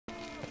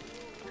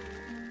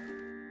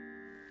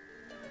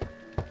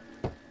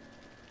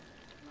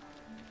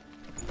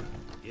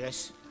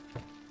Yes?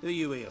 Who are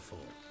you here for?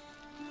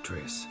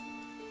 Triss.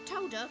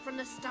 Told her from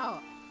the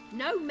start.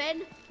 No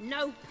men,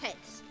 no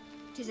pets.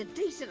 'Tis a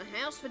decent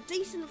house for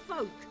decent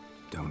folk.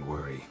 Don't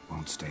worry,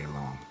 won't stay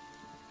long.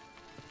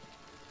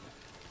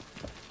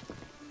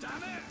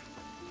 Damn it!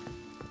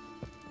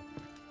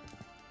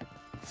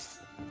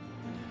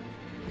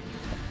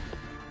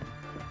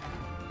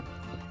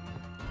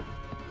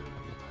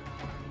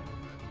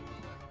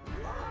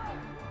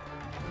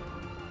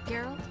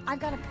 Geralt, I've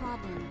got a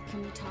problem.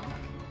 Can we talk?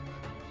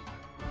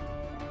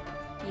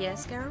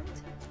 Yes,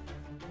 Geralt?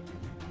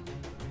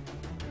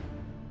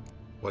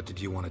 What did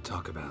you want to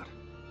talk about?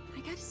 I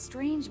got a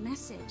strange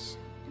message.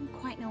 I don't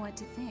quite know what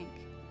to think.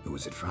 Who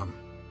was it from?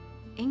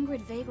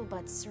 Ingrid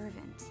Vegelbud's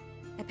servant.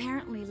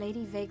 Apparently,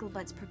 Lady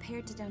Vegelbud's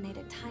prepared to donate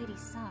a tidy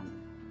sum.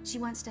 She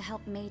wants to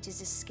help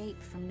mages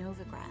escape from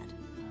Novigrad.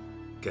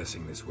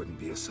 Guessing this wouldn't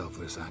be a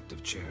selfless act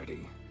of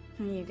charity.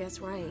 You guess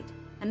right.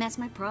 And that's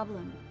my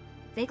problem.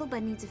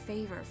 Vegelbud needs a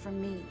favor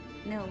from me.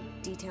 No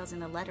details in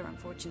the letter,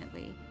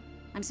 unfortunately.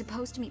 I'm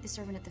supposed to meet the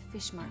servant at the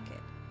fish market.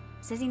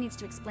 Says he needs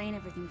to explain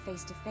everything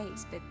face to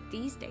face, but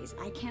these days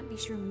I can't be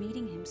sure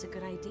meeting him's a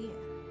good idea.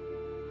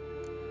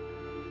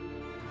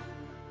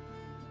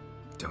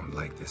 Don't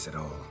like this at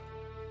all,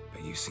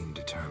 but you seem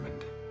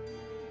determined.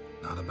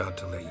 Not about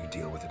to let you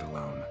deal with it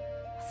alone.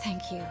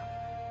 Thank you.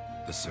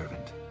 The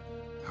servant.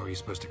 How are you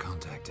supposed to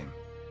contact him?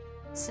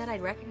 Said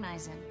I'd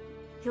recognize him.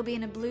 He'll be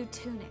in a blue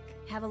tunic,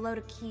 have a load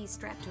of keys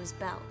strapped to his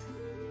belt.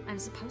 I'm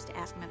supposed to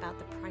ask him about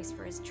the price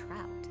for his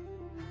trout.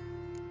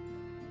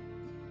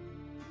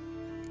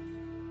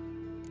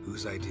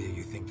 Whose idea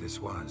you think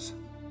this was?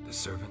 The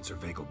servants or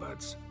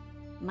Vegelbud's?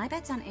 My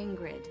bet's on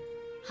Ingrid.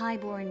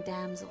 High-born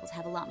damsels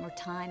have a lot more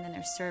time than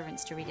their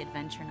servants to read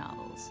adventure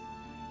novels.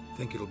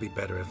 Think it'll be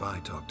better if I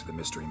talk to the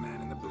mystery man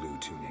in the blue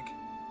tunic.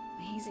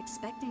 He's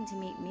expecting to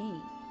meet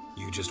me.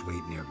 You just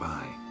wait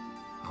nearby.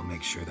 I'll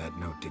make sure that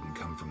note didn't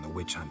come from the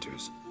witch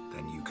hunters.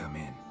 Then you come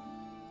in.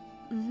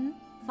 Mm-hmm.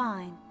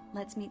 Fine.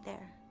 Let's meet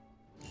there.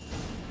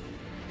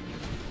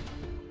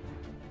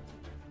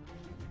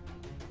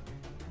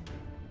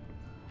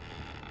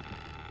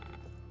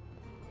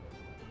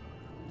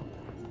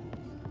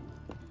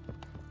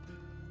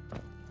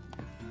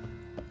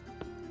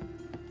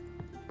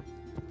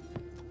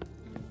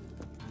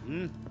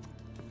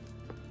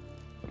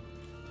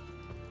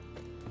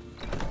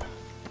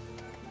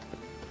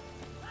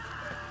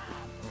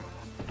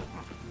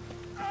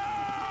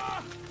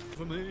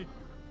 For me?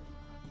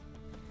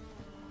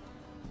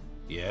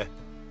 Yeah?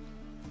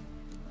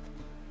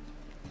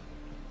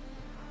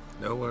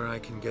 Know where I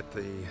can get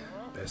the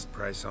best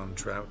price on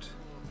trout?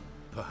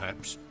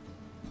 Perhaps.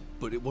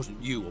 But it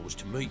wasn't you I was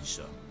to meet,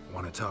 sir.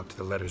 Want to talk to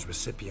the letter's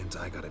recipient,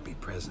 I gotta be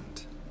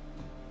present.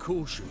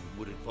 Caution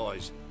would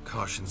advise.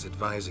 Caution's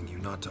advising you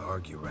not to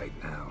argue right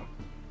now.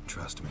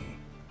 Trust me.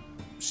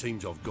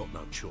 Seems I've got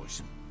no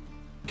choice.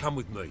 Come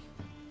with me.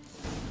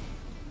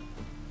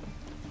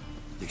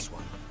 This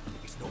way.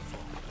 It's not far.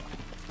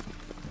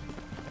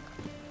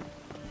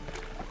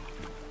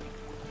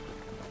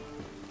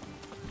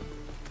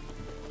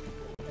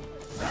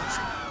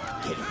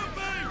 Get it.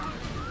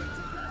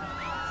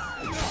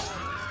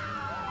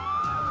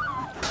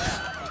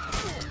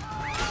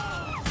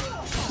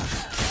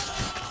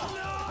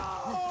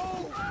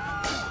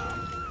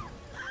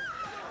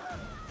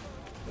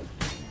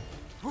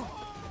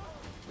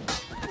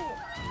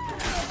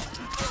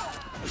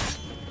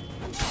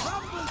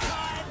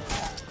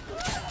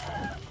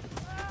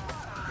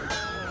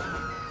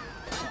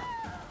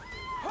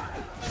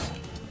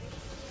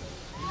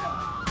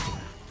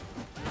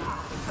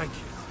 Thank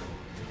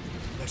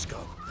you. Let's go.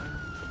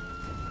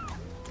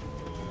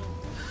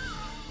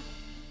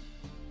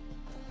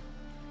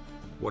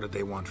 What did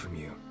they want from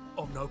you?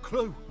 I've no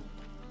clue.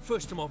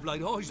 First time I've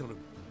laid eyes on them.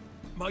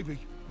 Maybe...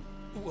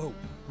 Well,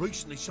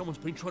 recently someone's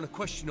been trying to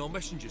question our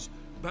messengers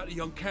about the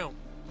young Count.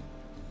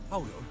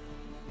 Hold on.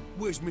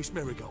 Where's Miss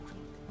Marigold?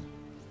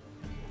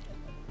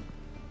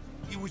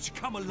 You was to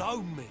come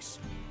alone, miss.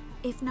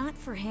 If not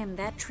for him,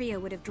 that trio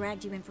would have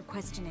dragged you in for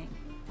questioning.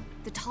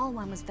 The tall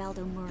one was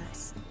Valdo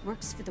Muris,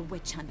 works for the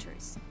witch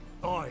hunters.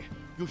 Aye,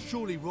 you're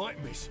surely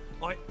right, miss.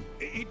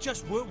 It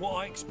just weren't what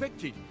I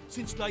expected,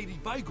 since Lady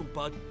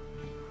Vegelbud...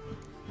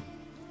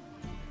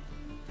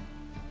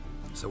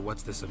 So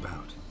what's this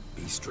about?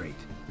 Be straight.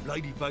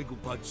 Lady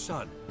Vegelbud's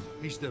son,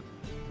 he's the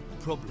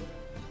problem.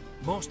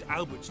 Master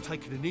Albert's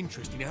taken an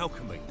interest in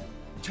alchemy.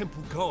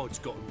 Temple guards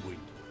got him wind.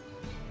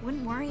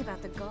 Wouldn't worry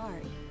about the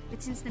guard,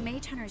 but since the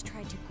mage hunters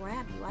tried to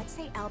grab you, I'd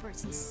say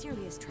Albert's in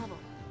serious trouble.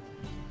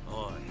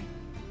 Aye.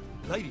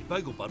 Lady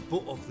Vegelbud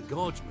bought off the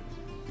guardsmen,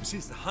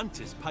 since the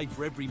hunters paid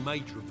for every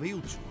mage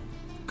revealed to them.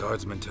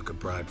 Guardsman took a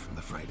bribe from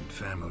the frightened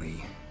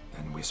family,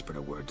 and whispered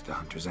a word to the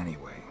hunters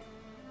anyway.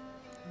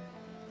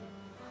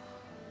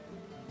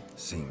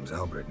 Seems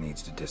Albert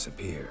needs to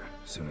disappear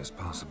soon as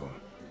possible.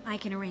 I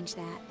can arrange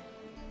that.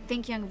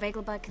 Think young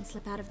Vegelbud can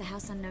slip out of the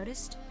house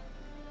unnoticed?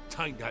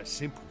 Tain't that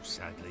simple,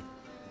 sadly.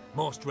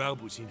 Master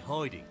Albert's in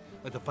hiding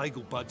at the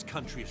Vegelbud's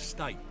country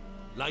estate.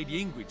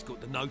 Lady Ingrid's got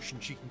the notion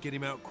she can get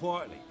him out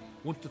quietly,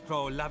 wants to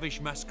throw a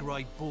lavish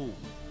masquerade ball.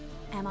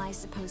 Am I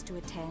supposed to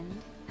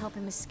attend? Help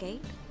him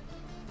escape?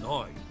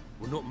 I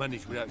will not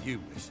manage without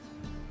you, miss.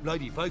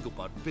 Lady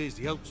Vegelbud fears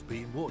the Alps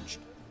being watched.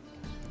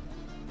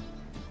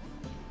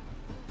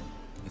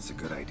 It's a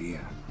good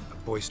idea. A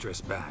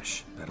boisterous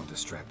bash that'll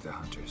distract the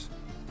hunters.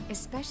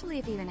 Especially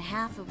if even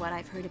half of what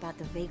I've heard about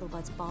the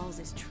Vegelbud's balls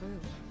is true.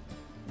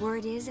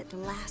 Word is, at the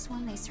last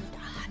one they served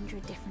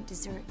 100 different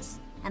desserts,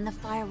 and the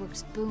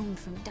fireworks boomed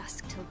from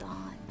dusk till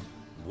dawn.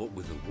 What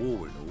with the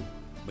war and all,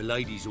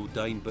 Milady's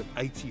ordained but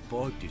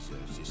 85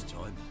 desserts this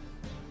time.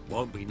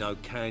 Won't be no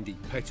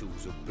candied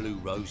petals or blue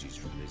roses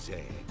from the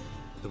Zaire.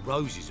 The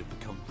roses have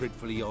become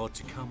dreadfully hard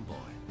to come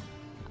by.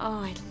 Oh,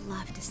 I'd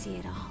love to see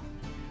it all.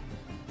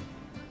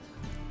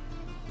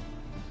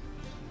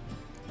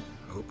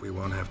 Hope we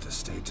won't have to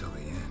stay till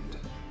the end.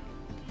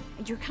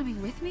 You're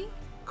coming with me?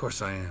 Of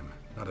course I am.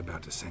 Not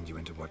about to send you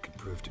into what could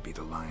prove to be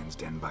the lion's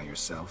den by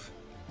yourself.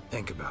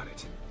 Think about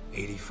it.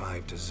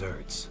 85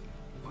 desserts,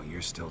 while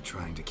you're still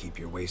trying to keep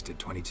your waist at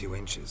 22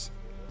 inches.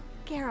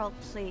 Geralt,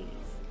 please.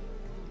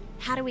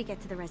 How do we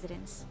get to the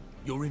residence?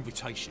 Your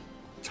invitation.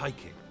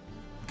 Take it.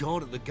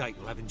 Guard at the gate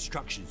will have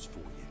instructions for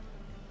you.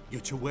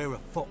 You're to wear a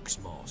fox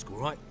mask, all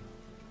right?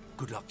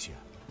 Good luck to you.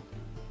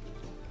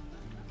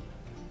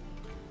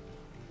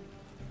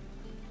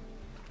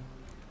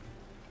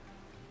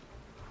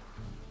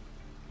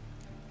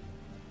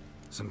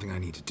 Something I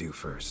need to do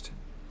first.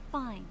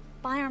 Fine.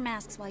 Buy our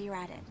masks while you're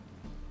at it.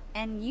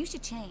 And you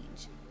should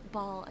change.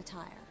 Ball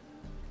attire.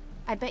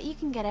 I bet you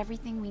can get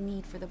everything we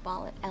need for the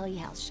ball at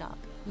Eliel's shop.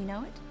 You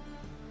know it?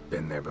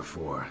 Been there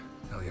before.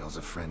 Eliel's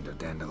a friend of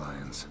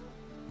Dandelion's.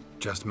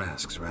 Just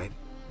masks, right?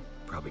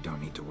 Probably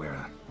don't need to wear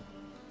a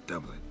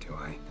doublet, do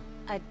I?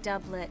 A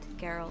doublet,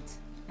 Geralt.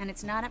 And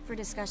it's not up for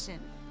discussion.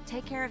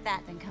 Take care of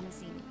that, then come and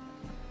see me.